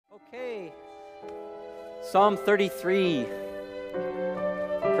Okay, Psalm 33,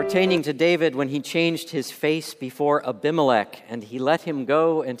 pertaining to David when he changed his face before Abimelech, and he let him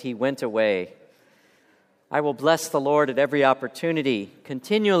go, and he went away. I will bless the Lord at every opportunity.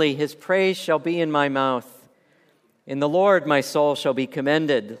 Continually his praise shall be in my mouth. In the Lord my soul shall be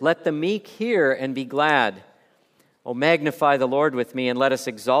commended. Let the meek hear and be glad. O magnify the Lord with me, and let us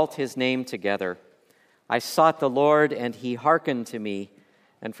exalt his name together. I sought the Lord, and he hearkened to me,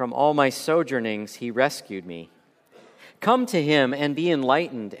 and from all my sojournings he rescued me. Come to him and be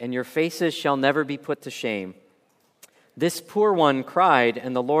enlightened, and your faces shall never be put to shame. This poor one cried,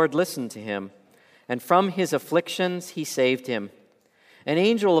 and the Lord listened to him, and from his afflictions he saved him. An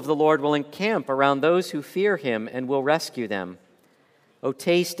angel of the Lord will encamp around those who fear him and will rescue them. O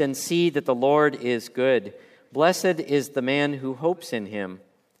taste and see that the Lord is good. Blessed is the man who hopes in him.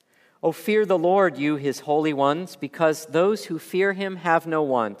 O fear the Lord, you his holy ones, because those who fear him have no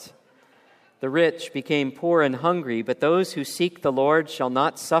want. The rich became poor and hungry, but those who seek the Lord shall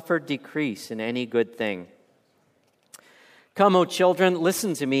not suffer decrease in any good thing. Come, O children,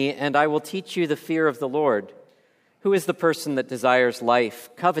 listen to me, and I will teach you the fear of the Lord. Who is the person that desires life,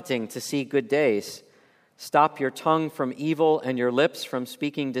 coveting to see good days? Stop your tongue from evil and your lips from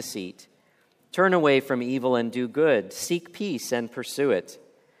speaking deceit. Turn away from evil and do good. Seek peace and pursue it.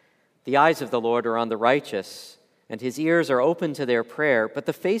 The eyes of the Lord are on the righteous, and his ears are open to their prayer, but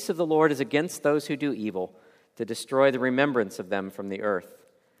the face of the Lord is against those who do evil, to destroy the remembrance of them from the earth.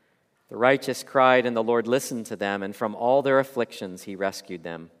 The righteous cried, and the Lord listened to them, and from all their afflictions he rescued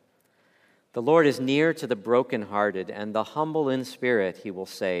them. The Lord is near to the brokenhearted, and the humble in spirit he will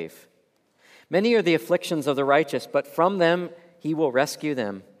save. Many are the afflictions of the righteous, but from them he will rescue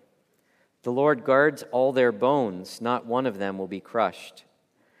them. The Lord guards all their bones, not one of them will be crushed.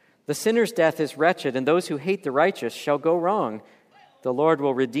 The sinner's death is wretched, and those who hate the righteous shall go wrong. The Lord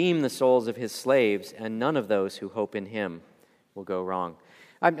will redeem the souls of his slaves, and none of those who hope in him will go wrong.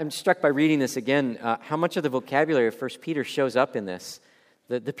 I'm struck by reading this again, how much of the vocabulary of 1 Peter shows up in this.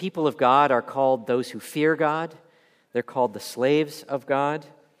 The people of God are called those who fear God. They're called the slaves of God.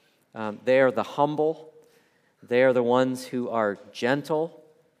 They are the humble. They are the ones who are gentle,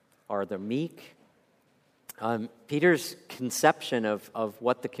 are the meek. Peter's conception of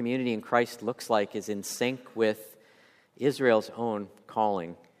what the community in Christ looks like is in sync with Israel's own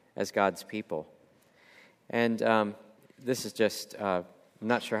calling as God's people. And this is just, I'm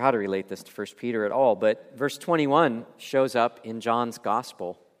not sure how to relate this to 1 Peter at all, but verse 21 shows up in John's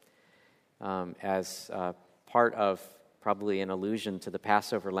gospel as part of probably an allusion to the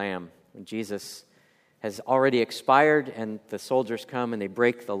Passover lamb, when Jesus has already expired, and the soldiers come and they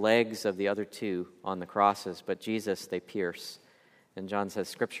break the legs of the other two on the crosses, but Jesus they pierce. And John says,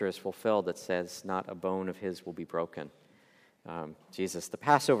 Scripture is fulfilled that says, not a bone of his will be broken. Jesus, the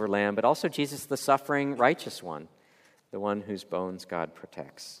Passover lamb, but also Jesus, the suffering righteous one, the one whose bones God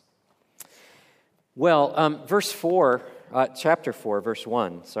protects. Well, chapter 4, verse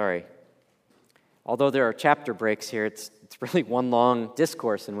 1, Although there are chapter breaks here, it's really one long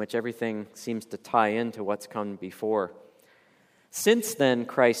discourse in which everything seems to tie into what's come before. Since then,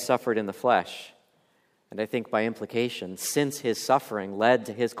 Christ suffered in the flesh, and I think by implication, since his suffering led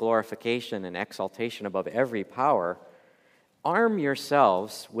to his glorification and exaltation above every power, arm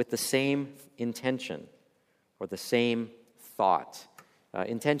yourselves with the same intention or the same thought.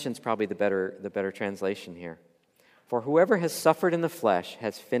 Intention's probably the better translation here. For whoever has suffered in the flesh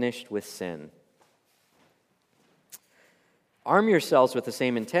has finished with sin. Arm yourselves with the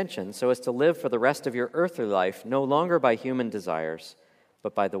same intention so as to live for the rest of your earthly life no longer by human desires,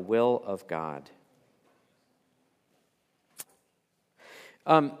 but by the will of God.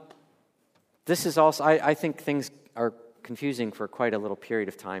 This is also, I think things are confusing for quite a little period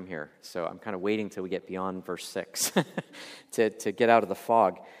of time here, so I'm kind of waiting till we get beyond verse 6 to get out of the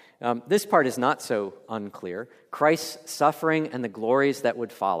fog. This part is not so unclear. Christ's suffering and the glories that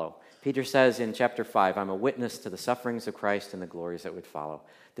would follow. Peter says in chapter 5, I'm a witness to the sufferings of Christ and the glories that would follow.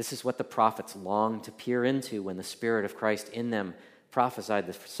 This is what the prophets longed to peer into when the Spirit of Christ in them prophesied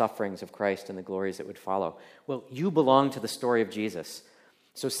the sufferings of Christ and the glories that would follow. Well, you belong to the story of Jesus.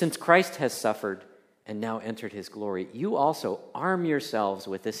 So since Christ has suffered and now entered his glory, you also arm yourselves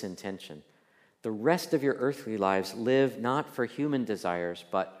with this intention. The rest of your earthly lives live not for human desires,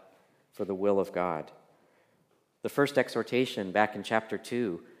 but for the will of God. The first exhortation back in chapter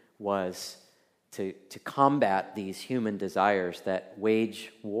 2 was to combat these human desires that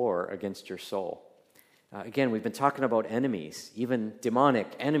wage war against your soul. Again, we've been talking about enemies, even demonic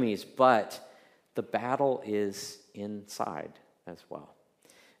enemies, but the battle is inside as well.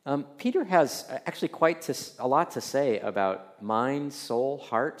 Peter has actually quite a lot to say about mind, soul,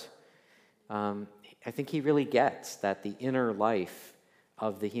 heart. I think he really gets that the inner life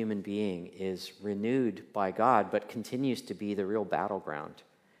of the human being is renewed by God, but continues to be the real battleground.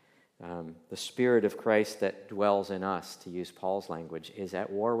 The Spirit of Christ that dwells in us, to use Paul's language, is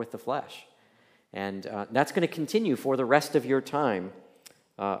at war with the flesh. And that's going to continue for the rest of your time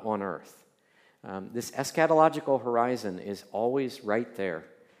on earth. This eschatological horizon is always right there.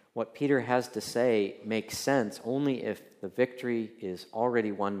 What Peter has to say makes sense only if the victory is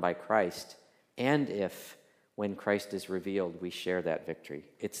already won by Christ, and if, when Christ is revealed, we share that victory.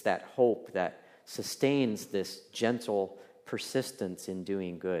 It's that hope that sustains this gentle persistence in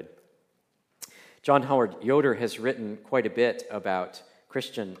doing good. John Howard Yoder has written quite a bit about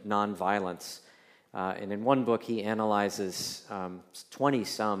Christian nonviolence. And in one book, he analyzes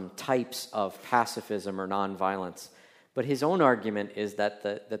 20-some types of pacifism or nonviolence. But his own argument is that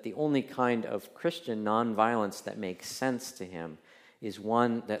the only kind of Christian nonviolence that makes sense to him is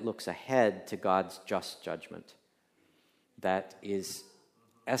one that looks ahead to God's just judgment, that is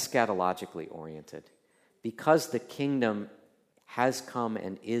eschatologically oriented. Because the kingdom has come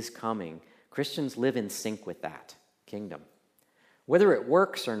and is coming, Christians live in sync with that kingdom. Whether it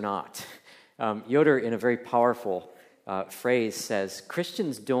works or not, Yoder, in a very powerful phrase, says,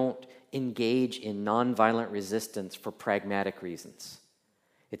 Christians don't engage in nonviolent resistance for pragmatic reasons.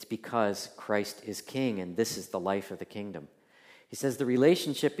 It's because Christ is king, and this is the life of the kingdom. He says the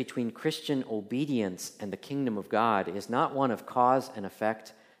relationship between Christian obedience and the kingdom of God is not one of cause and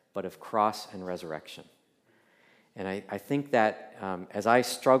effect, but of cross and resurrection. And I think that as I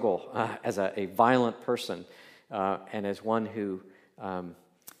struggle as a violent person and as one who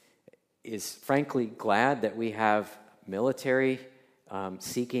is frankly glad that we have military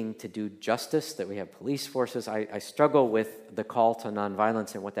seeking to do justice, that we have police forces, I struggle with the call to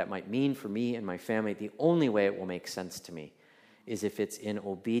nonviolence and what that might mean for me and my family. The only way it will make sense to me is if it's in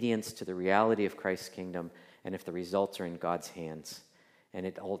obedience to the reality of Christ's kingdom and if the results are in God's hands. And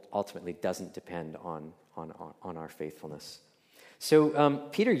it ultimately doesn't depend on our faithfulness. So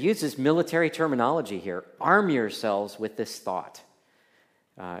Peter uses military terminology here. Arm yourselves with this thought.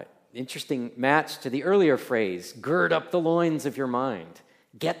 Interesting match to the earlier phrase, gird up the loins of your mind.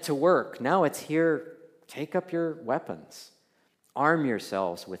 Get to work. Now it's here, take up your weapons. Arm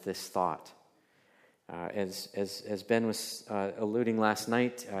yourselves with this thought. As Ben was alluding last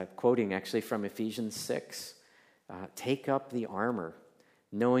night, quoting actually from Ephesians 6, take up the armor,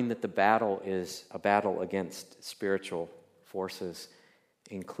 knowing that the battle is a battle against spiritual forces,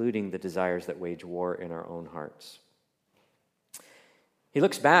 including the desires that wage war in our own hearts. He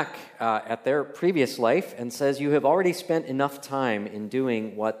looks back at their previous life and says, you have already spent enough time in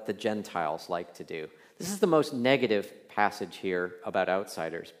doing what the Gentiles like to do. This is the most negative passage here about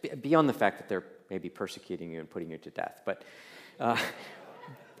outsiders, beyond the fact that they're maybe persecuting you and putting you to death. But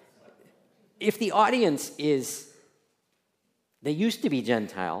if the audience is, they used to be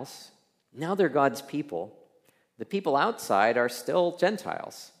Gentiles, now they're God's people, the people outside are still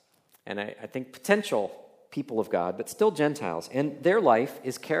Gentiles. And I think potential people of God, but still Gentiles. And their life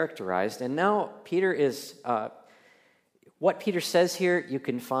is characterized. And now Peter is, what Peter says here, you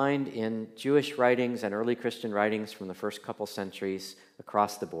can find in Jewish writings and early Christian writings from the first couple centuries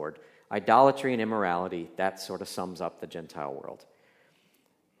across the board. Idolatry and immorality, that sort of sums up the Gentile world.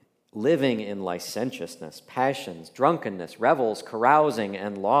 Living in licentiousness, passions, drunkenness, revels, carousing,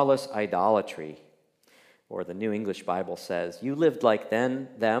 and lawless idolatry. Or the New English Bible says, you lived like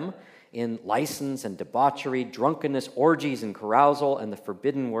them in license and debauchery, drunkenness, orgies and carousal, and the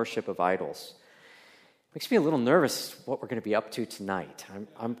forbidden worship of idols. Makes me a little nervous what we're going to be up to tonight.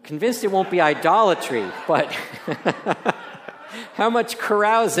 I'm convinced it won't be idolatry, but how much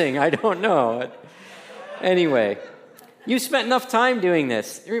carousing, I don't know. Anyway, you spent enough time doing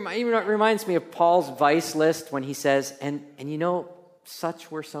this. It reminds me of Paul's vice list when he says, and you know, such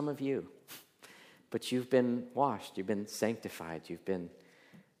were some of you. But you've been washed, you've been sanctified, you've been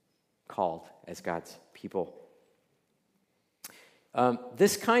called as God's people.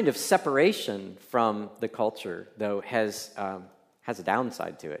 This kind of separation from the culture, though, has a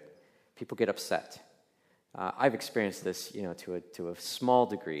downside to it. People get upset. I've experienced this, to a small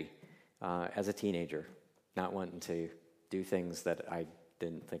degree as a teenager, not wanting to do things that I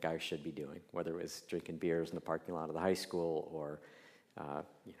didn't think I should be doing, whether it was drinking beers in the parking lot of the high school or,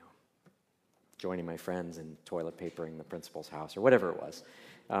 joining my friends and toilet papering the principal's house or whatever it was.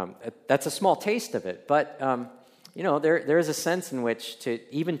 That's a small taste of it, but there is a sense in which to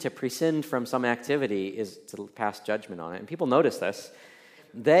prescind from some activity is to pass judgment on it, and people notice this.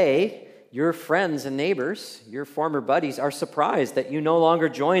 Your friends and neighbors, your former buddies, are surprised that you no longer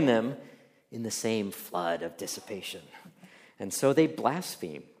join them in the same flood of dissipation, and so they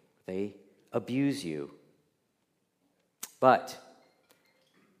blaspheme. They abuse you, but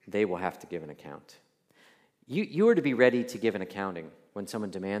they will have to give an account. You are to be ready to give an accounting when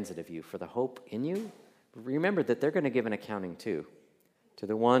someone demands it of you for the hope in you. Remember that they're going to give an accounting too, to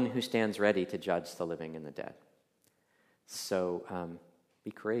the one who stands ready to judge the living and the dead. So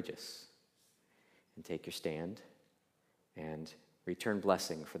be courageous and take your stand and return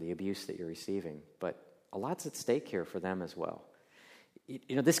blessing for the abuse that you're receiving. But a lot's at stake here for them as well.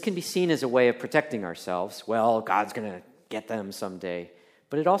 This can be seen as a way of protecting ourselves. Well, God's going to get them someday.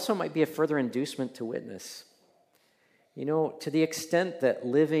 But it also might be a further inducement to witness. To the extent that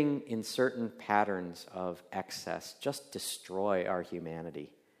living in certain patterns of excess just destroy our humanity,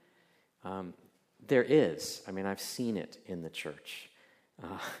 there is. I've seen it in the church.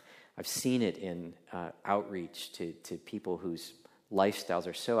 I've seen it in outreach to people whose lifestyles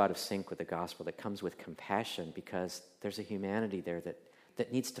are so out of sync with the gospel that comes with compassion because there's a humanity there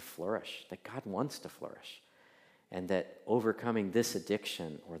that needs to flourish, that God wants to flourish, and that overcoming this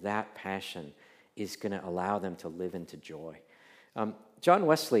addiction or that passion is going to allow them to live into joy. John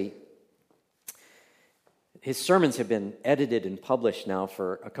Wesley, his sermons have been edited and published now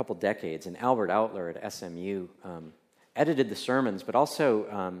for a couple decades, and Albert Outler at SMU edited the sermons, but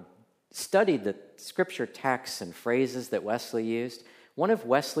also studied the scripture texts and phrases that Wesley used. One of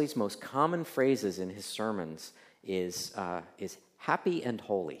Wesley's most common phrases in his sermons is happy and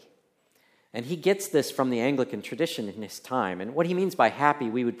holy. And he gets this from the Anglican tradition in his time. And what he means by happy,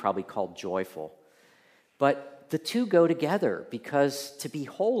 we would probably call joyful. But the two go together because to be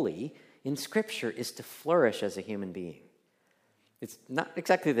holy in Scripture is to flourish as a human being. It's not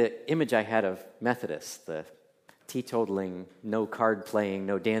exactly the image I had of Methodists, the teetotaling, no card playing,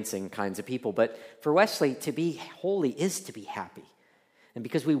 no dancing kinds of people. But for Wesley, to be holy is to be happy. And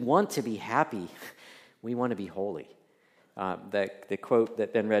because we want to be happy, we want to be holy. The quote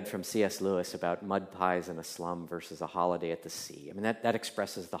that Ben read from C.S. Lewis about mud pies in a slum versus a holiday at the sea, that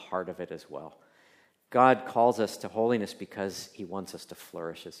expresses the heart of it as well. God calls us to holiness because he wants us to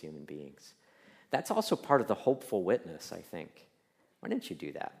flourish as human beings. That's also part of the hopeful witness, I think. Why don't you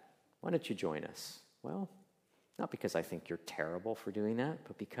do that? Why don't you join us? Well, not because I think you're terrible for doing that,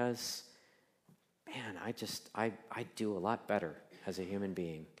 but because, man, I do a lot better as a human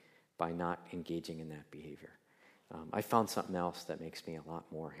being by not engaging in that behavior. I found something else that makes me a lot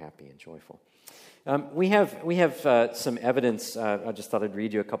more happy and joyful. We have some evidence. I just thought I'd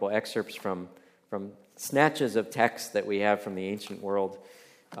read you a couple excerpts from snatches of text that we have from the ancient world.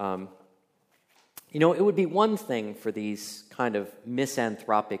 It would be one thing for these kind of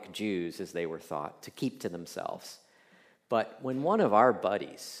misanthropic Jews, as they were thought, to keep to themselves. But when one of our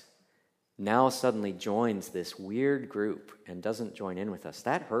buddies now suddenly joins this weird group and doesn't join in with us,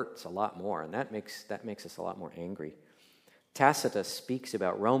 that hurts a lot more, and that makes us a lot more angry. Tacitus speaks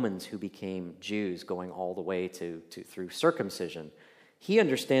about Romans who became Jews going all the way to through circumcision. He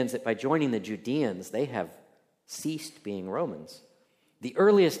understands that by joining the Judeans, they have ceased being Romans. The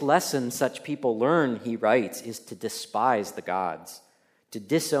earliest lesson such people learn, he writes, is to despise the gods, to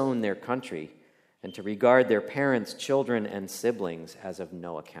disown their country, and to regard their parents, children, and siblings as of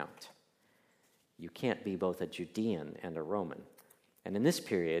no account. You can't be both a Judean and a Roman. And in this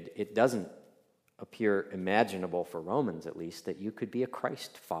period, it doesn't appear imaginable for Romans, at least, that you could be a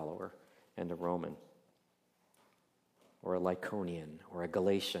Christ follower and a Roman, or a Lycaonian, or a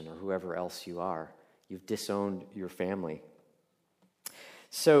Galatian, or whoever else you are. You've disowned your family.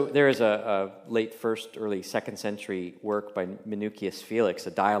 So there is a late 1st, early 2nd century work by Minucius Felix,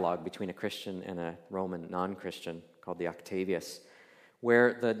 a dialogue between a Christian and a Roman non-Christian called the Octavius,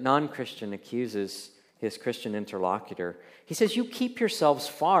 where the non-Christian accuses his Christian interlocutor. He says, "You keep yourselves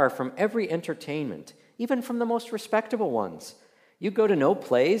far from every entertainment, even from the most respectable ones. You go to no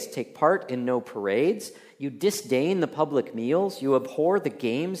plays, take part in no parades. You disdain the public meals. You abhor the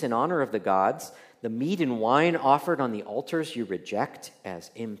games in honor of the gods. The meat and wine offered on the altars you reject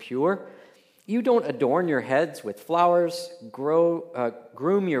as impure. You don't adorn your heads with flowers,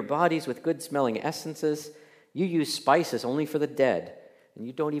 groom your bodies with good-smelling essences. You use spices only for the dead, and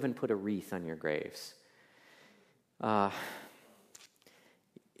you don't even put a wreath on your graves."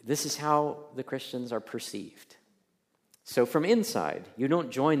 This is how the Christians are perceived. So from inside, you don't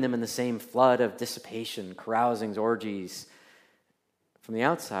join them in the same flood of dissipation, carousings, orgies. From the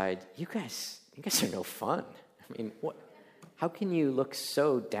outside, you guys are no fun. How can you look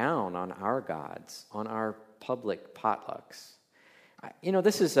so down on our gods, on our public potlucks?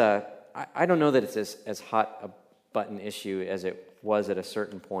 This is I don't know that it's as hot a button issue as it was at a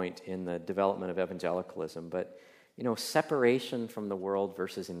certain point in the development of evangelicalism, but separation from the world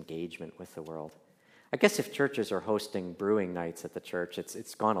versus engagement with the world. I guess if churches are hosting brewing nights at the church,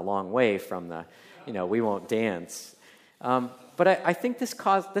 it's gone a long way from the, we won't dance. But I think this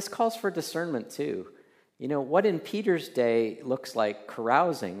calls for discernment too. What in Peter's day looks like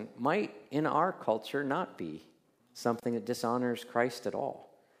carousing might in our culture not be something that dishonors Christ at all.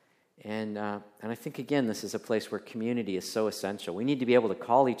 And I think, again, this is a place where community is so essential. We need to be able to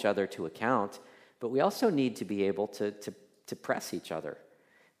call each other to account, but we also need to be able to press each other,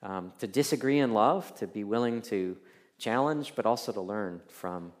 to disagree in love, to be willing to challenge, but also to learn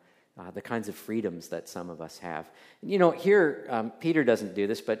from the kinds of freedoms that some of us have. Here, Peter doesn't do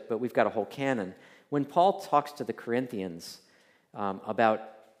this, but we've got a whole canon. When Paul talks to the Corinthians about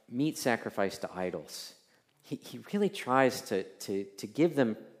meat sacrifice to idols, he really tries to give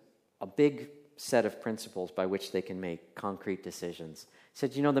them a big set of principles by which they can make concrete decisions. He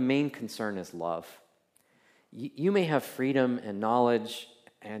said, the main concern is love. You may have freedom and knowledge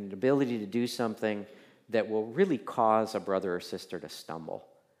and ability to do something that will really cause a brother or sister to stumble.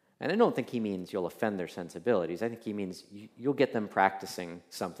 And I don't think he means you'll offend their sensibilities. I think he means you'll get them practicing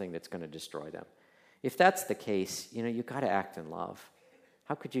something that's going to destroy them. If that's the case, you've got to act in love.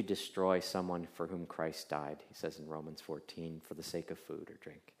 How could you destroy someone for whom Christ died, he says in Romans 14, for the sake of food or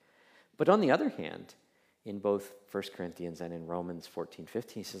drink? But on the other hand, in both 1 Corinthians and in Romans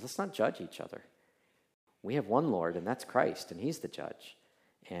 14:15, he says, let's not judge each other. We have one Lord, and that's Christ, and he's the judge.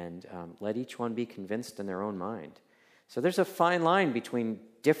 And let each one be convinced in their own mind. So there's a fine line between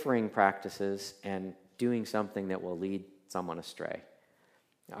differing practices and doing something that will lead someone astray.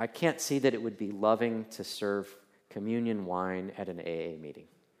 Now, I can't see that it would be loving to serve communion wine at an AA meeting.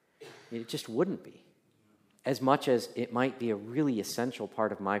 It just wouldn't be. As much as it might be a really essential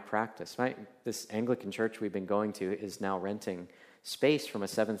part of my practice. This Anglican church we've been going to is now renting space from a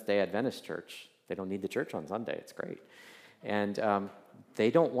Seventh-day Adventist church. They don't need the church on Sunday. It's great. And they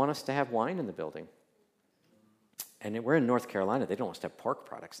don't want us to have wine in the building. And we're in North Carolina. They don't want us to have pork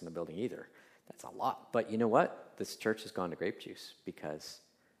products in the building either. That's a lot. But you know what? This church has gone to grape juice because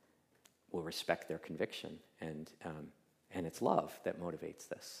we'll respect their conviction. And it's love that motivates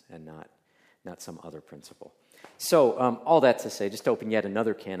this and not some other principle. So all that to say, just to open yet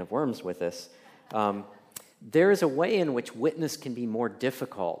another can of worms with this, there is a way in which witness can be more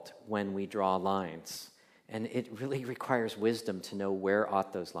difficult when we draw lines. And it really requires wisdom to know where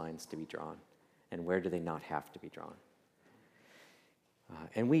ought those lines to be drawn and where do they not have to be drawn.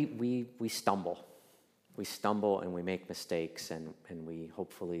 And we stumble. We stumble and we make mistakes and we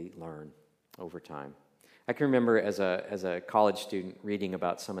hopefully learn over time. I can remember as a college student reading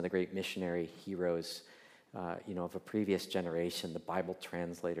about some of the great missionary heroes, of a previous generation, the Bible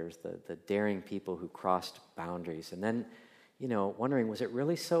translators, the daring people who crossed boundaries, and then, wondering, was it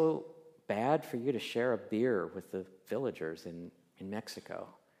really so bad for you to share a beer with the villagers in Mexico?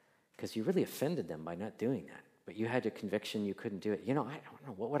 Because you really offended them by not doing that, but you had a conviction you couldn't do it. I don't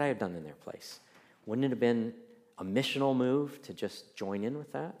know, what would I have done in their place? Wouldn't it have been a missional move to just join in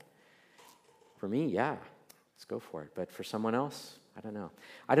with that? For me, yeah. Let's go for it. But for someone else, I don't know.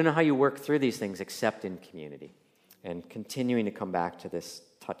 I don't know how you work through these things except in community and continuing to come back to this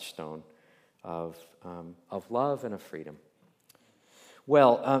touchstone of love and of freedom.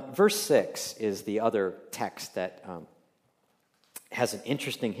 Well, verse 6 is the other text that has an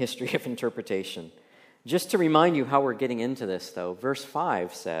interesting history of interpretation. Just to remind you how we're getting into this, though, verse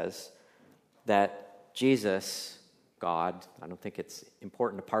 5 says that Jesus, God, I don't think it's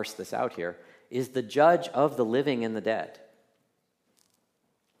important to parse this out here, is the judge of the living and the dead.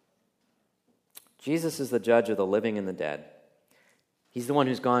 Jesus is the judge of the living and the dead. He's the one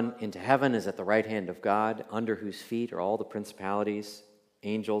who's gone into heaven, is at the right hand of God, under whose feet are all the principalities,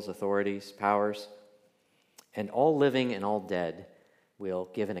 angels, authorities, powers, and all living and all dead will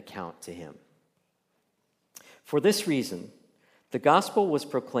give an account to him. For this reason, the gospel was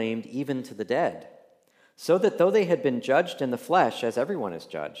proclaimed even to the dead, so that though they had been judged in the flesh, as everyone is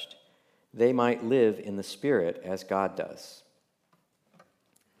judged, they might live in the Spirit as God does.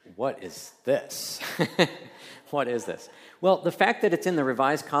 What is this? What is this? Well, the fact that it's in the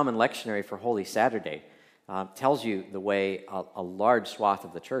Revised Common Lectionary for Holy Saturday tells you the way a large swath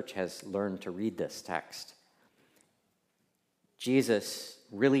of the church has learned to read this text. Jesus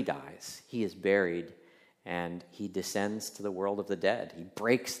really dies. He is buried, and he descends to the world of the dead. He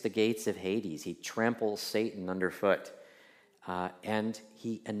breaks the gates of Hades. He tramples Satan underfoot. And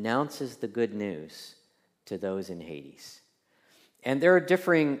he announces the good news to those in Hades. And there are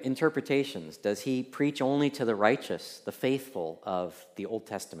differing interpretations. Does he preach only to the righteous, the faithful of the Old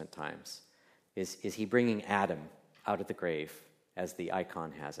Testament times? Is he bringing Adam out of the grave, as the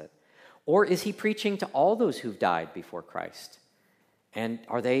icon has it? Or is he preaching to all those who've died before Christ? And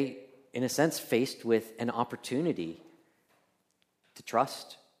are they in a sense, faced with an opportunity to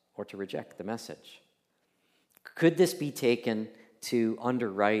trust or to reject the message. Could this be taken to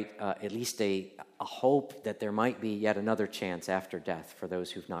underwrite at least a hope that there might be yet another chance after death for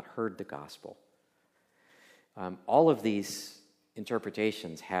those who've not heard the gospel? All of these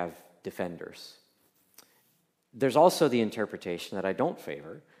interpretations have defenders. There's also the interpretation that I don't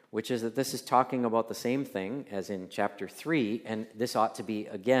favor, which is that this is talking about the same thing as in chapter 3, and this ought to be,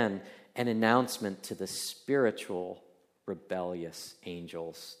 again, an announcement to the spiritual rebellious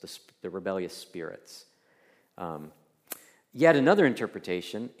angels, the rebellious spirits. Yet another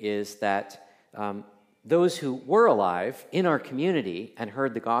interpretation is that those who were alive in our community and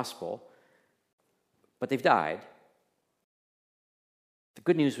heard the gospel, but they've died, the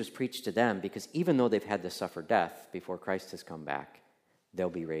good news was preached to them because even though they've had to suffer death before Christ has come back, they'll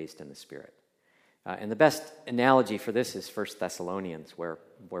be raised in the Spirit. And the best analogy for this is 1 Thessalonians, where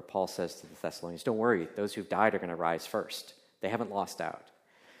Paul says to the Thessalonians, don't worry, those who've died are going to rise first. They haven't lost out.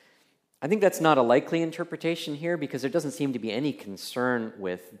 I think that's not a likely interpretation here because there doesn't seem to be any concern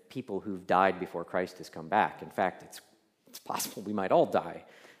with people who've died before Christ has come back. In fact, it's possible we might all die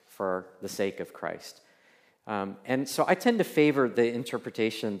for the sake of Christ. And so I tend to favor the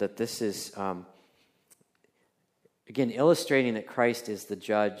interpretation that this is, again, illustrating that Christ is the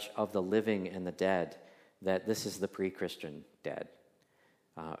judge of the living and the dead, that this is the pre-Christian dead,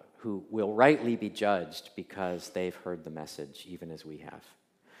 who will rightly be judged because they've heard the message, even as we have.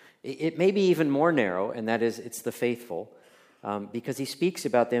 It may be even more narrow, and that is, it's the faithful, because he speaks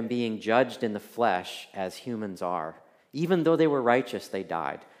about them being judged in the flesh as humans are. Even though they were righteous, they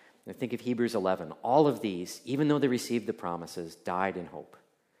died. And think of Hebrews 11. All of these, even though they received the promises, died in hope.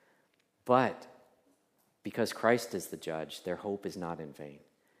 But because Christ is the judge, their hope is not in vain.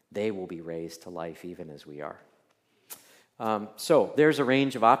 They will be raised to life even as we are. So there's a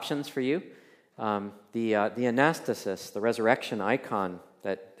range of options for you. The anastasis, the resurrection icon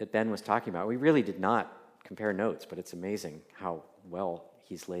that Ben was talking about, we really did not compare notes, but it's amazing how well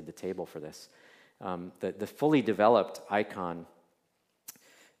he's laid the table for this. The fully developed icon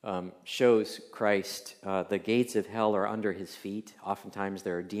shows Christ. The gates of hell are under his feet. Oftentimes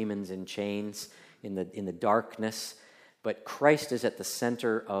there are demons in chains in the darkness, but Christ is at the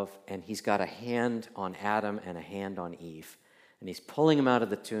center of, and he's got a hand on Adam and a hand on Eve, and he's pulling them out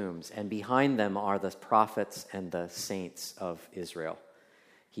of the tombs, and behind them are the prophets and the saints of Israel.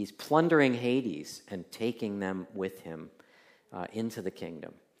 He's plundering Hades and taking them with him into the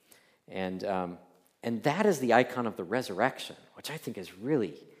kingdom. And that is the icon of the resurrection, which I think is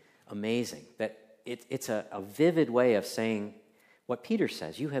really amazing. That it's a vivid way of saying what Peter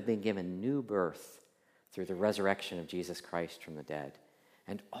says, you have been given new birth through the resurrection of Jesus Christ from the dead.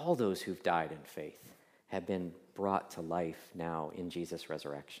 And all those who've died in faith have been brought to life now in Jesus'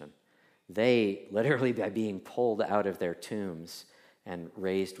 resurrection. They, literally by being pulled out of their tombs and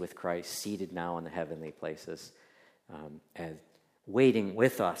raised with Christ, seated now in the heavenly places, and waiting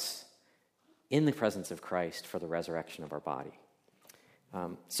with us in the presence of Christ for the resurrection of our body.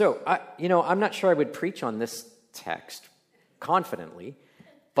 I'm not sure I would preach on this text confidently,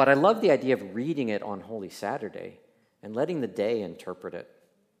 but I love the idea of reading it on Holy Saturday and letting the day interpret it.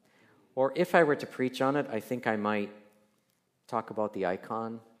 Or if I were to preach on it, I think I might talk about the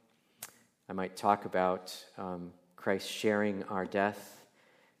icon. I might talk about Christ sharing our death.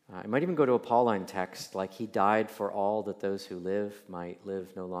 I might even go to a Pauline text, like he died for all that those who live might live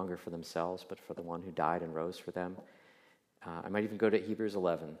no longer for themselves, but for the one who died and rose for them. I might even go to Hebrews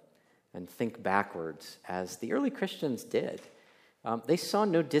 11 and think backwards, as the early Christians did. They saw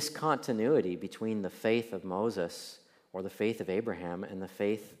no discontinuity between the faith of Moses or the faith of Abraham and the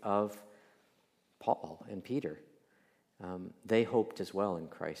faith of Paul and Peter. They hoped as well in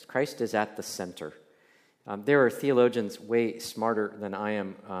Christ. Christ is at the center. There are theologians way smarter than I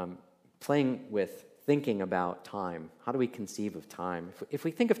am playing with thinking about time. How do we conceive of time? If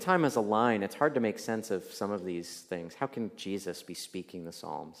we think of time as a line, it's hard to make sense of some of these things. How can Jesus be speaking the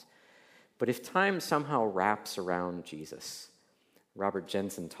Psalms? But if time somehow wraps around Jesus, Robert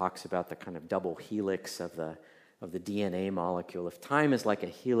Jensen talks about the kind of double helix of the DNA molecule. If time is like a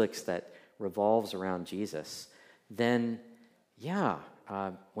helix that revolves around Jesus, then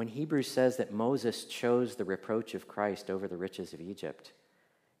when Hebrews says that Moses chose the reproach of Christ over the riches of Egypt,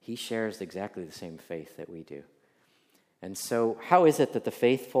 he shares exactly the same faith that we do. And so how is it that the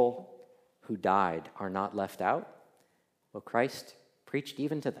faithful who died are not left out? Well, Christ preached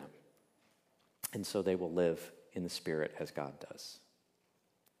even to them. And so they will live in the Spirit as God does.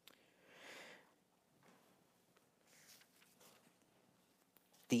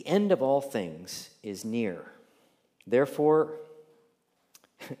 The end of all things is near. Therefore,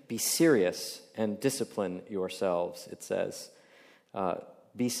 Be serious and discipline yourselves, it says.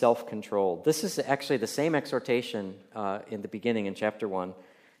 Be self-controlled. This is actually the same exhortation in the beginning in chapter 1.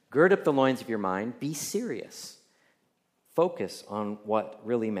 Gird up the loins of your mind. Be serious. Focus on what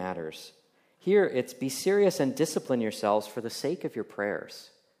really matters. Here, it's be serious and discipline yourselves for the sake of your prayers.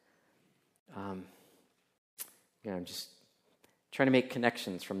 I'm just trying to make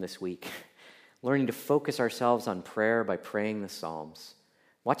connections from this week. Learning to focus ourselves on prayer by praying the Psalms.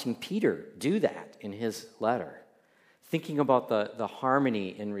 Watching Peter do that in his letter. Thinking about the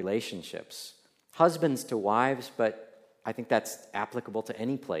harmony in relationships. Husbands to wives, but I think that's applicable to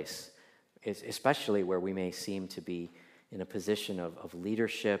any place, especially where we may seem to be in a position of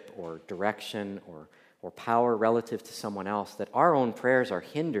leadership or direction or power relative to someone else, that our own prayers are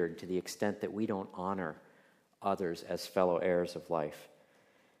hindered to the extent that we don't honor others as fellow heirs of life.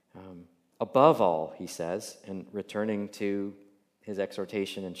 Above all, he says, and returning to his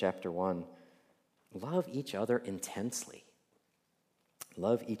exhortation in chapter 1, love each other intensely.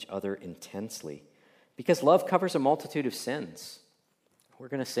 Love each other intensely. Because love covers a multitude of sins. We're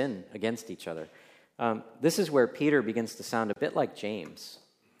going to sin against each other. This is where Peter begins to sound a bit like James.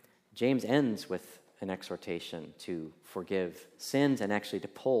 James ends with an exhortation to forgive sins and actually to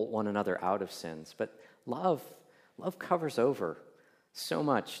pull one another out of sins. But love covers over so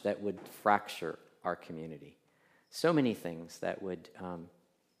much that would fracture our community. So many things that would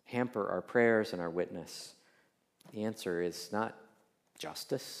hamper our prayers and our witness. The answer is not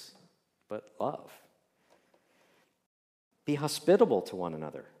justice, but love. Be hospitable to one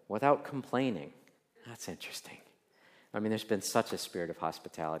another without complaining. That's interesting. I mean, there's been such a spirit of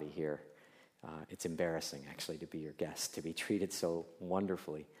hospitality here. It's embarrassing, actually, to be your guest, to be treated so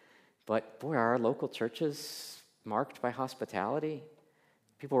wonderfully. But, boy, are our local churches marked by hospitality?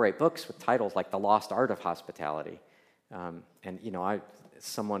 People write books with titles like The Lost Art of Hospitality.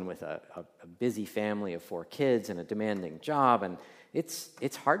 Someone with a busy family of 4 kids and a demanding job, and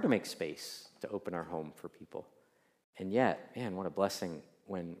it's hard to make space to open our home for people. And yet, man, what a blessing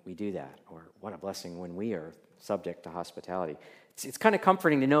when we do that, or what a blessing when we are subject to hospitality. It's kind of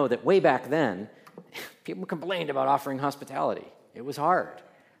comforting to know that way back then, people complained about offering hospitality. It was hard.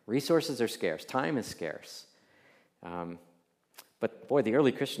 Resources are scarce. Time is scarce. But boy, the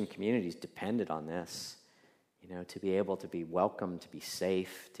early Christian communities depended on this, to be able to be welcomed, to be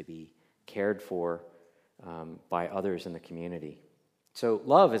safe, to be cared for by others in the community. So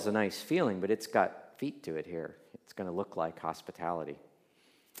love is a nice feeling, but it's got feet to it here. It's going to look like hospitality.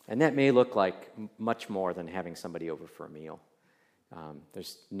 And that may look like much more than having somebody over for a meal.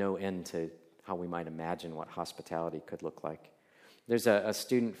 There's no end to how we might imagine what hospitality could look like. There's a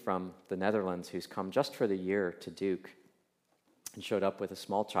student from the Netherlands who's come just for the year to Duke and showed up with a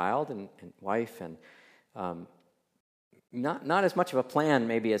small child and wife, and not as much of a plan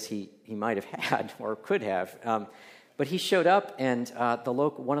maybe as he might have had or could have. But he showed up, and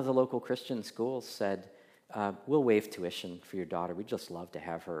one of the local Christian schools said, we'll waive tuition for your daughter. We'd just love to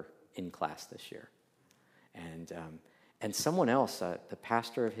have her in class this year. And someone else, the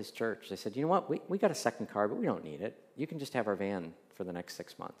pastor of his church, they said, you know what, we got a second car, but we don't need it. You can just have our van for the next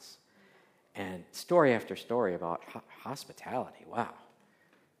 6 months. And story after story about hospitality, wow.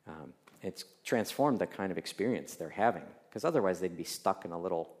 It's transformed the kind of experience they're having, because otherwise they'd be stuck in a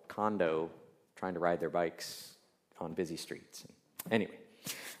little condo trying to ride their bikes on busy streets. Anyway,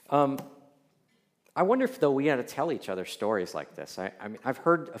 I wonder if, though, we got to tell each other stories like this. I mean, I've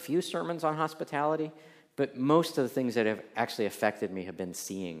heard a few sermons on hospitality, but most of the things that have actually affected me have been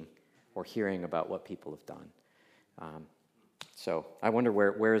seeing or hearing about what people have done. So I wonder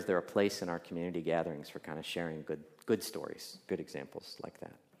where is there a place in our community gatherings for kind of sharing good stories, good examples like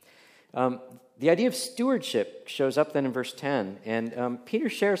that. The idea of stewardship shows up then in verse 10, and Peter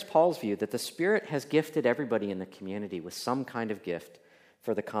shares Paul's view that the Spirit has gifted everybody in the community with some kind of gift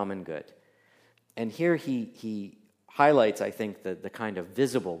for the common good. And here he highlights, I think, the kind of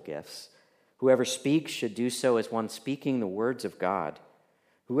visible gifts. Whoever speaks should do so as one speaking the words of God.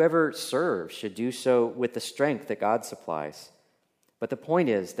 Whoever serves should do so with the strength that God supplies. But the point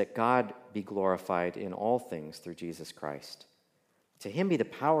is that God be glorified in all things through Jesus Christ. To him be the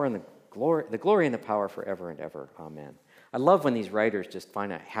power and the glory and the power forever and ever. Amen. I love when these writers just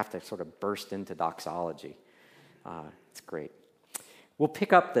have to sort of burst into doxology. It's great. We'll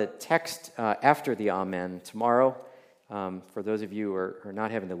pick up the text after the Amen tomorrow. For those of you who are not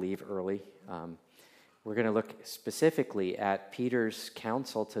having to leave early, we're going to look specifically at Peter's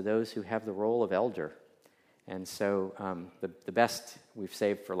counsel to those who have the role of elder. And so the best we've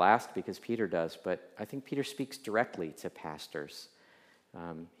saved for last because Peter does, but I think Peter speaks directly to pastors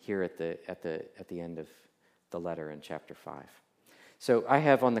here at the end of the letter in chapter 5. So I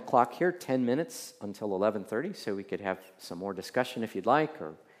have on the clock here 10 minutes until 11:30, so we could have some more discussion if you'd like, or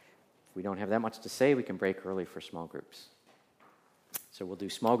if we don't have that much to say, we can break early for small groups. So we'll do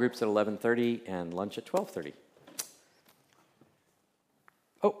small groups at 11:30 and lunch at 12:30.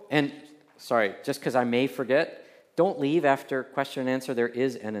 Oh, and sorry, just because I may forget, don't leave after question and answer. There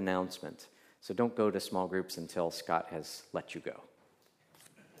is an announcement. So don't go to small groups until Scott has let you go.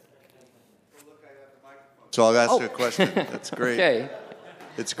 So I'll ask you a question. That's great. Okay.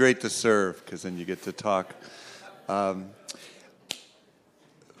 It's great to serve because then you get to talk.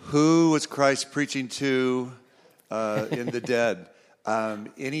 Who was Christ preaching to in the dead?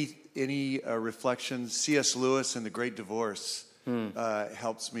 Any reflections? C.S. Lewis in The Great Divorce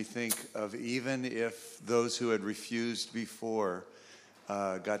helps me think of even if those who had refused before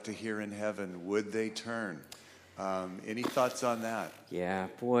got to hear in heaven, would they turn? Any thoughts on that? Yeah,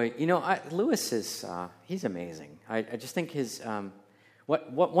 boy. Lewis is, he's amazing. I just think his,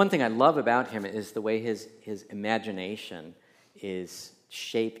 one thing I love about him is the way his imagination is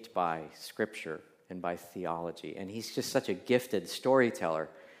shaped by Scripture and by theology. And he's just such a gifted storyteller.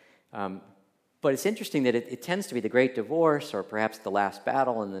 But it's interesting that it tends to be The Great Divorce or perhaps The Last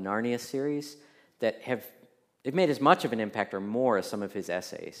Battle in the Narnia series that they've made as much of an impact or more as some of his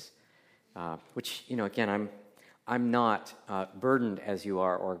essays, which, again, I'm not burdened as you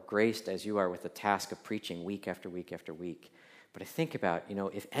are or graced as you are with the task of preaching week after week after week. But I think about,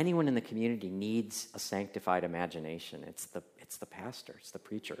 if anyone in the community needs a sanctified imagination, it's the pastor, it's the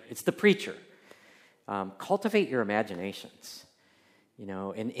preacher. It's the preacher. Cultivate your imaginations,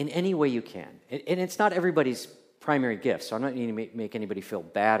 in any way you can. And it's not everybody's primary gift, so I'm not going to make anybody feel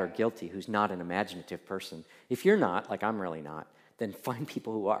bad or guilty who's not an imaginative person. If you're not, like I'm really not, then find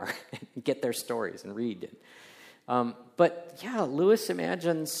people who are and get their stories and read it. But yeah, Lewis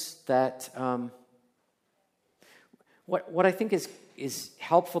imagines that what I think is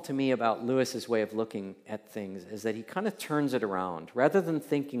helpful to me about Lewis's way of looking at things is that he kind of turns it around. Rather than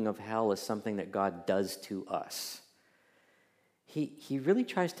thinking of hell as something that God does to us, he really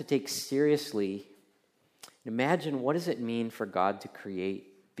tries to take seriously, imagine what does it mean for God to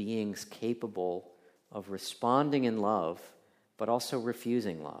create beings capable of responding in love, but also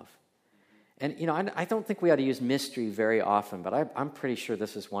refusing love. And, I don't think we ought to use mystery very often, but I'm pretty sure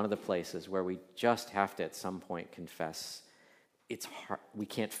this is one of the places where we just have to, at some point, confess it's hard. We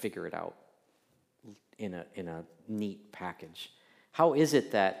can't figure it out in a neat package. How is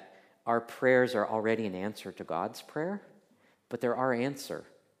it that our prayers are already an answer to God's prayer, but they're our answer,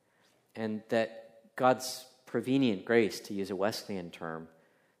 and that God's prevenient grace, to use a Wesleyan term,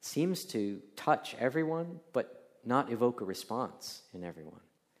 seems to touch everyone, but not evoke a response in everyone?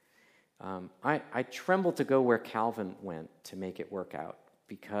 I tremble to go where Calvin went to make it work out,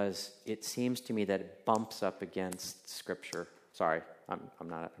 because it seems to me that it bumps up against Scripture. Sorry, I'm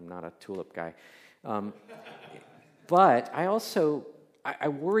not a tulip guy, but I also I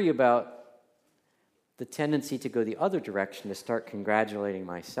worry about the tendency to go the other direction, to start congratulating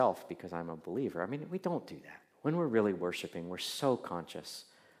myself because I'm a believer. I mean, we don't do that. When we're really worshiping, we're so conscious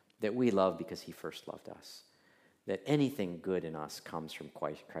that we love because He first loved us, that anything good in us comes from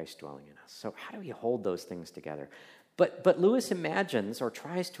Christ dwelling in us. So how do we hold those things together? But Lewis imagines, or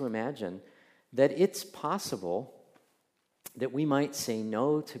tries to imagine, that it's possible that we might say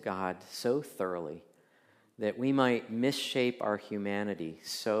no to God so thoroughly, that we might misshape our humanity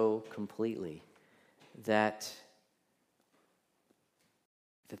so completely that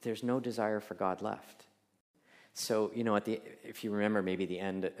there's no desire for God left. So, if you remember maybe the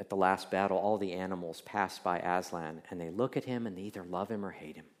end, at the last battle, all the animals pass by Aslan, and they look at him, and they either love him or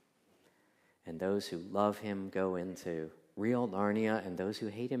hate him. And those who love him go into real Narnia, and those who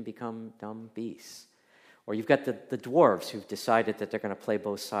hate him become dumb beasts. Or you've got the dwarves who've decided that they're going to play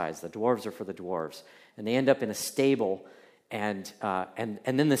both sides. The dwarves are for the dwarves, and they end up in a stable, and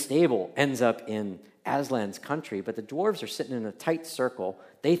then the stable ends up in Aslan's country, but the dwarves are sitting in a tight circle.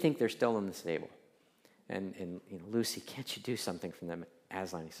 They think they're still in the stable. And Lucy, can't you do something for them?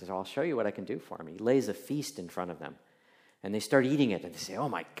 Aslan, he says, I'll show you what I can do for them. He lays a feast in front of them, and they start eating it, and they say, oh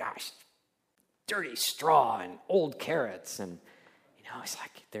my gosh, dirty straw and old carrots, and it's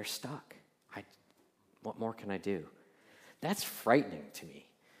like they're stuck. What more can I do? That's frightening to me.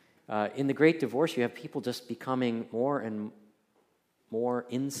 In The Great Divorce, you have people just becoming more and more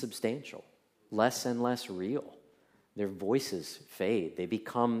insubstantial, less and less real. Their voices fade. They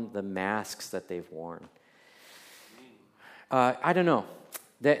become the masks that they've worn. I don't know.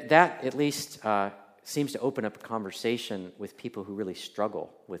 That at least seems to open up a conversation with people who really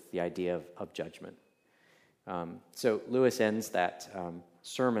struggle with the idea of judgment. So Lewis ends that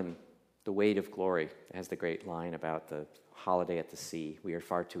sermon The Weight of Glory has the great line about the holiday at the sea. We are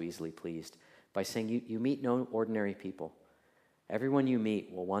far too easily pleased by saying, you meet no ordinary people. Everyone you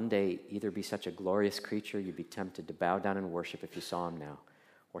meet will one day either be such a glorious creature you'd be tempted to bow down and worship if you saw him now,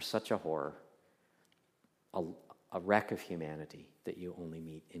 or such a horror, a wreck of humanity that you only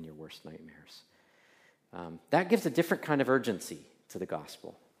meet in your worst nightmares. That gives a different kind of urgency to the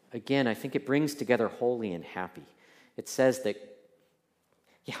gospel. Again, I think it brings together holy and happy. It says that,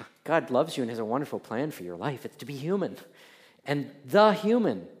 yeah, God loves you and has a wonderful plan for your life. It's to be human. And the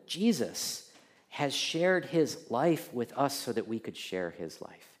human, Jesus, has shared his life with us so that we could share his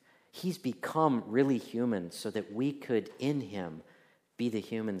life. He's become really human so that we could, in him, be the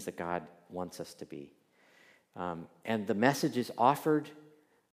humans that God wants us to be. And the message is offered.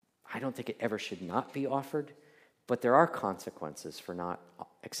 I don't think it ever should not be offered, but there are consequences for not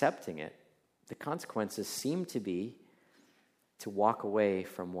accepting it. The consequences seem to be to walk away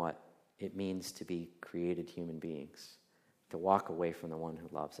from what it means to be created human beings, to walk away from the one who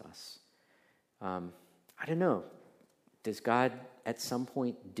loves us. I don't know. Does God at some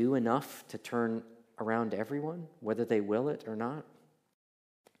point do enough to turn around everyone, whether they will it or not?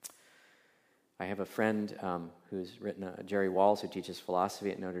 I have a friend who's written, Jerry Walls, who teaches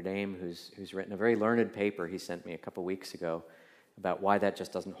philosophy at Notre Dame, who's written a very learned paper he sent me a couple weeks ago about why that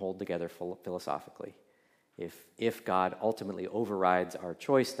just doesn't hold together philosophically. If God ultimately overrides our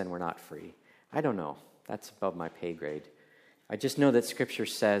choice, then we're not free. I don't know. That's above my pay grade. I just know that Scripture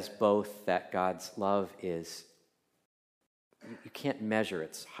says both that God's love is, you can't measure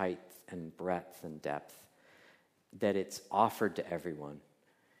its height and breadth and depth, that it's offered to everyone,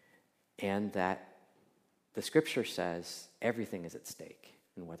 and that the Scripture says everything is at stake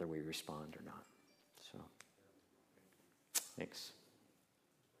in whether we respond or not. So, thanks.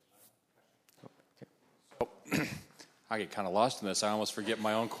 I get kind of lost in this. I almost forget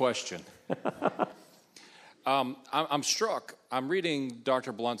my own question. I'm struck. I'm reading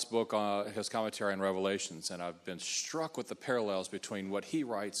Dr. Blunt's book, his commentary on Revelations, and I've been struck with the parallels between what he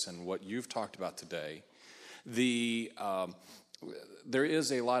writes and what you've talked about today. There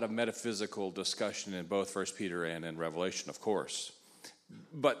is a lot of metaphysical discussion in both 1 Peter and in Revelation, of course.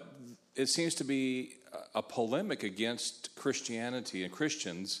 But it seems to be a polemic against Christianity and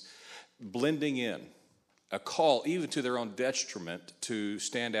Christians blending in, a call even to their own detriment to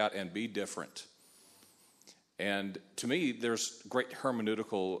stand out and be different. And to me, there's great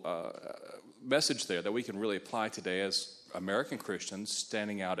hermeneutical message there that we can really apply today as American Christians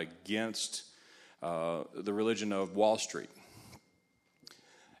standing out against the religion of Wall Street.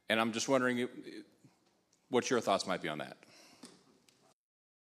 And I'm just wondering what your thoughts might be on that.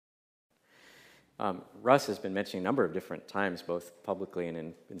 Russ has been mentioning a number of different times, both publicly and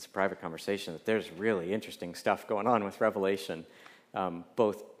in some private conversation, that there's really interesting stuff going on with Revelation,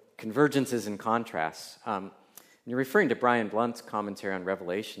 both convergences and contrasts. And you're referring to Brian Blunt's commentary on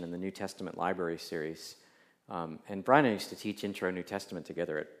Revelation in the New Testament Library series. And Brian and I used to teach Intro New Testament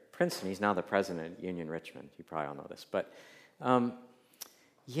together at Princeton. He's now the president at Union Richmond. You probably all know this. But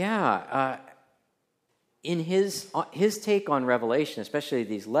in his take on Revelation, especially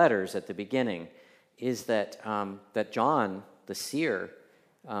these letters at the beginning, is that John, the seer,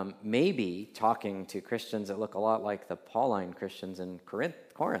 may be talking to Christians that look a lot like the Pauline Christians in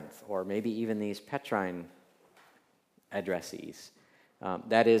Corinth, or maybe even these Petrine addressees.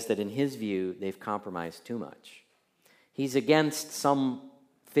 That is, that in his view, they've compromised too much. He's against some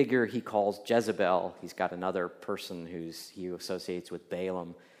figure he calls Jezebel. He's got another person he associates with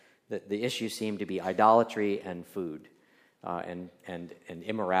Balaam. The issues seem to be idolatry and food, and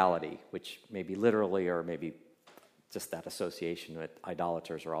immorality, which may be literally or maybe just that association with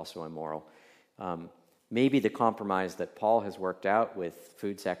idolaters are also immoral. Maybe the compromise that Paul has worked out with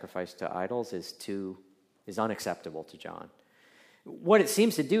food sacrificed to idols is unacceptable to John. What it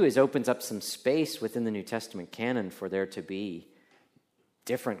seems to do is opens up some space within the New Testament canon for there to be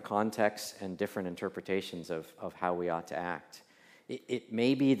different contexts and different interpretations of how we ought to act. It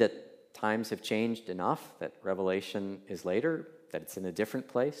may be that times have changed enough that Revelation is later, that it's in a different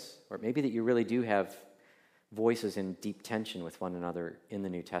place, or it may be that you really do have voices in deep tension with one another in the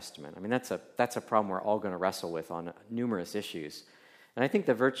New Testament. I mean, that's a problem we're all going to wrestle with on numerous issues. And I think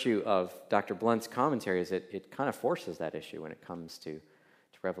the virtue of Dr. Blunt's commentary is it kind of forces that issue when it comes to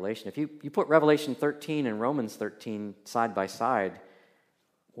Revelation. If you put Revelation 13 and Romans 13 side by side,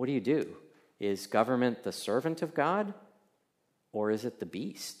 what do? Is government the servant of God, or is it the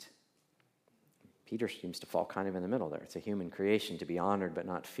beast? Peter seems to fall kind of in the middle there. It's a human creation to be honored but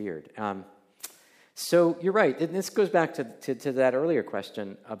not feared. So you're right. And this goes back to that earlier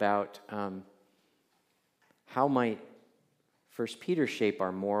question about how might First Peter shape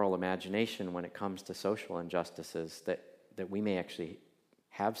our moral imagination when it comes to social injustices that we may actually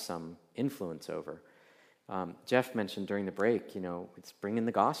have some influence over. Jeff mentioned during the break, it's bringing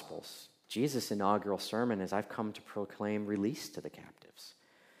the Gospels. Jesus' inaugural sermon is, I've come to proclaim release to the captives.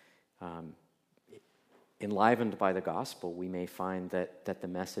 Enlivened by the gospel, we may find that the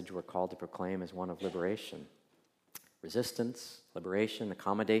message we're called to proclaim is one of liberation. Resistance, liberation,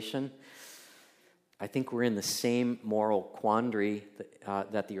 accommodation. I think we're in the same moral quandary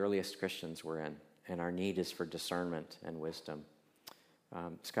that the earliest Christians were in, and our need is for discernment and wisdom.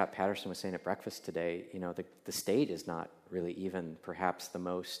 Scott Patterson was saying at breakfast today, the state is not really even perhaps the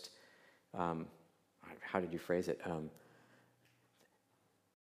most, how did you phrase it?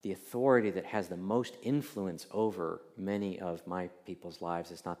 The authority that has the most influence over many of my people's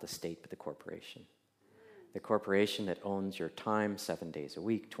lives is not the state, but the corporation. The corporation that owns your time 7 days a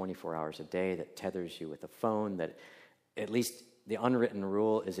week, 24 hours a day, that tethers you with a phone, that at least the unwritten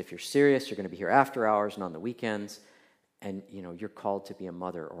rule is if you're serious, you're going to be here after hours and on the weekends, and you're called to be a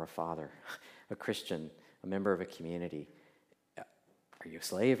mother or a father, a Christian, a member of a community. Are you a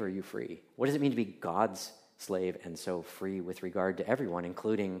slave or are you free? What does it mean to be God's slave and so free with regard to everyone,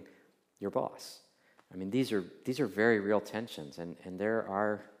 including your boss? I mean, these are very real tensions, and there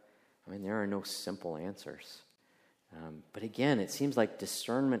are no simple answers. But again, it seems like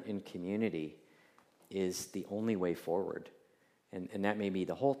discernment in community is the only way forward. And that may be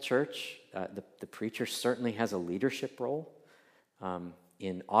the whole church. The preacher certainly has a leadership role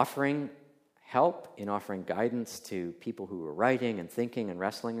in offering help, in offering guidance to people who are writing and thinking and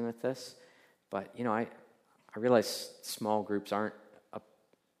wrestling with this. But, I realize small groups aren't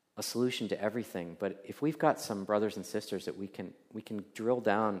a solution to everything, but if we've got some brothers and sisters that we can drill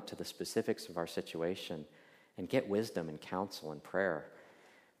down to the specifics of our situation and get wisdom and counsel and prayer,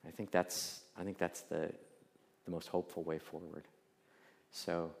 I think that's the most hopeful way forward.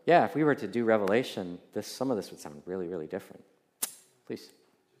 So, yeah, if we were to do Revelation, some of this would sound really, really different. Please.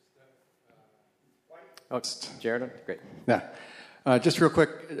 Oh, Jared, great. Yeah, just real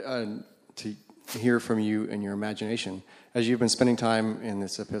quick to hear from you and your imagination. As you've been spending time in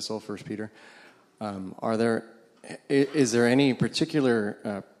this epistle, 1 Peter, is there any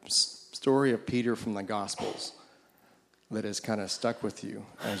particular story of Peter from the Gospels that has kind of stuck with you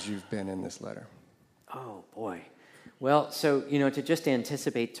as you've been in this letter? Oh, boy. Well, so, to just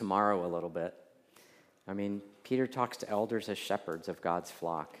anticipate tomorrow a little bit, Peter talks to elders as shepherds of God's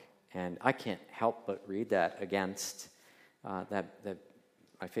flock, and I can't help but read that against my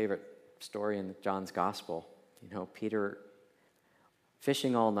favorite story in John's Gospel. Peter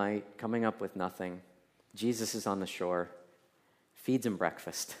fishing all night, coming up with nothing. Jesus is on the shore, feeds him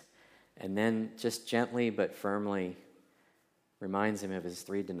breakfast, and then just gently but firmly reminds him of his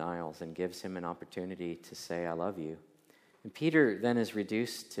 3 denials and gives him an opportunity to say, I love you. And Peter then is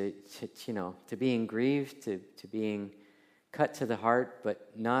reduced to being grieved, to being cut to the heart,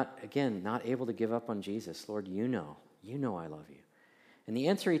 but not able to give up on Jesus. Lord, you know I love you. And the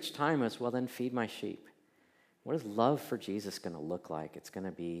answer each time is, well, then feed my sheep. What is love for Jesus going to look like? It's going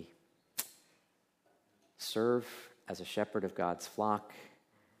to be serve as a shepherd of God's flock,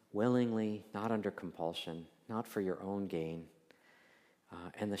 willingly, not under compulsion, not for your own gain.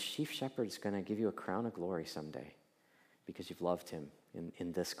 And the chief shepherd is going to give you a crown of glory someday because you've loved him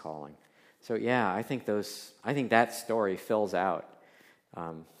in this calling. So yeah, I think that story fills out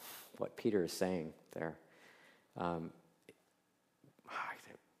what Peter is saying there.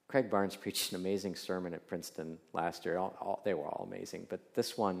 Craig Barnes preached an amazing sermon at Princeton last year. They were all amazing, but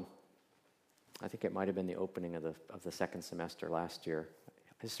this one, I think it might have been the opening of the second semester last year.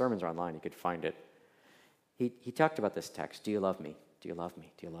 His sermons are online; you could find it. He talked about this text: "Do you love me? Do you love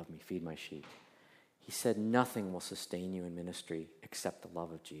me? Do you love me? Feed my sheep." He said, "Nothing will sustain you in ministry except the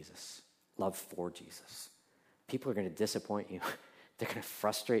love of Jesus, love for Jesus. People are going to disappoint you. They're going to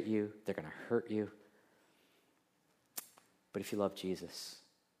frustrate you. They're going to hurt you. But if you love Jesus,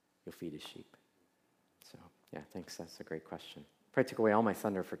 you'll feed his sheep." So, yeah, thanks. That's a great question. Probably took away all my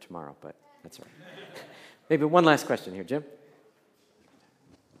thunder for tomorrow, but that's all right. Maybe one last question here, Jim.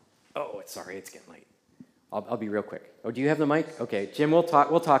 Oh, sorry, it's getting late. I'll be real quick. Oh, do you have the mic? Okay, Jim, we'll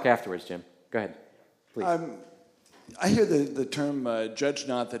talk afterwards, Jim. Go ahead, please. I hear the term judge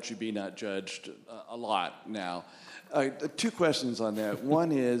not that you be not judged a lot now. 2 questions on that.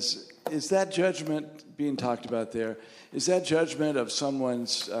 One is that judgment being talked about there, is that judgment of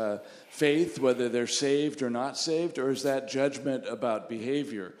someone's faith, whether they're saved or not saved, or is that judgment about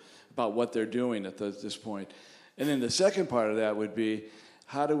behavior, about what they're doing at this point? And then the second part of that would be,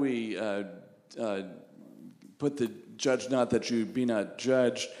 how do we put the judge not that you be not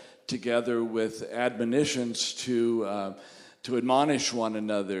judged together with admonitions to to admonish one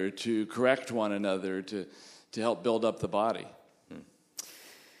another, to correct one another, to help build up the body.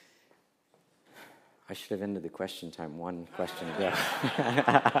 I should have ended the question time one question ago.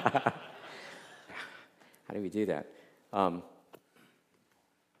 How do we do that?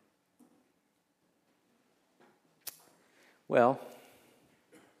 Well,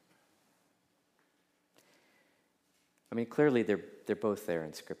 I mean, clearly they're both there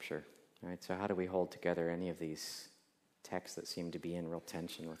in Scripture, right? So how do we hold together any of these texts that seem to be in real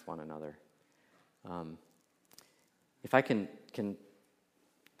tension with one another? If I can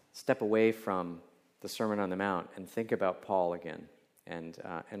step away from the Sermon on the Mount and think about Paul again, and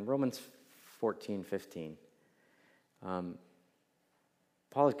Romans 14:15,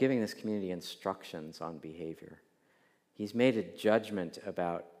 Paul is giving this community instructions on behavior. He's made a judgment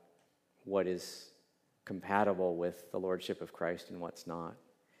about what is compatible with the Lordship of Christ and what's not.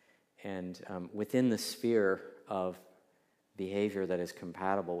 And within the sphere of behavior that is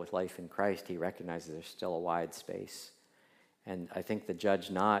compatible with life in Christ, he recognizes there's still a wide space. And I think the judge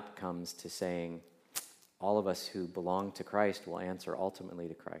not comes to saying, all of us who belong to Christ will answer ultimately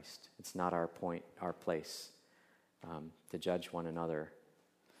to Christ. It's not our point, our place to judge one another.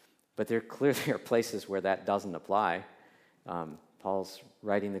 But there clearly are places where that doesn't apply. Paul's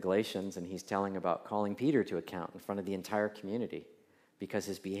writing the Galatians, and he's telling about calling Peter to account in front of the entire community because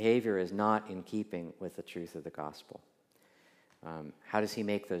his behavior is not in keeping with the truth of the gospel. How does he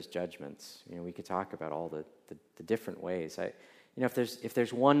make those judgments? You know, we could talk about all the different ways. If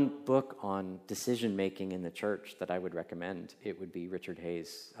there's one book on decision making in the church that I would recommend, it would be Richard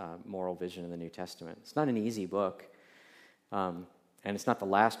Hayes' Moral Vision in the New Testament. It's not an easy book, and it's not the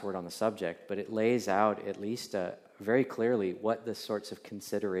last word on the subject, but it lays out at least very clearly what the sorts of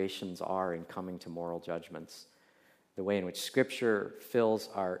considerations are in coming to moral judgments, the way in which Scripture fills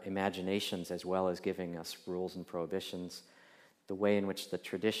our imaginations as well as giving us rules and prohibitions, the way in which the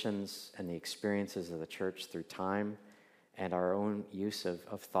traditions and the experiences of the church through time and our own use of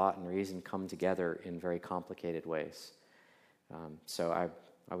thought and reason come together in very complicated ways. So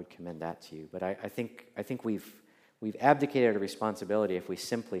I would commend that to you. But I think we've abdicated a responsibility if we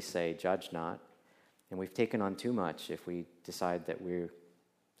simply say, judge not, and we've taken on too much if we decide that we're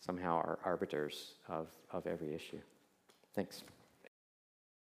somehow are arbiters of every issue. Thanks.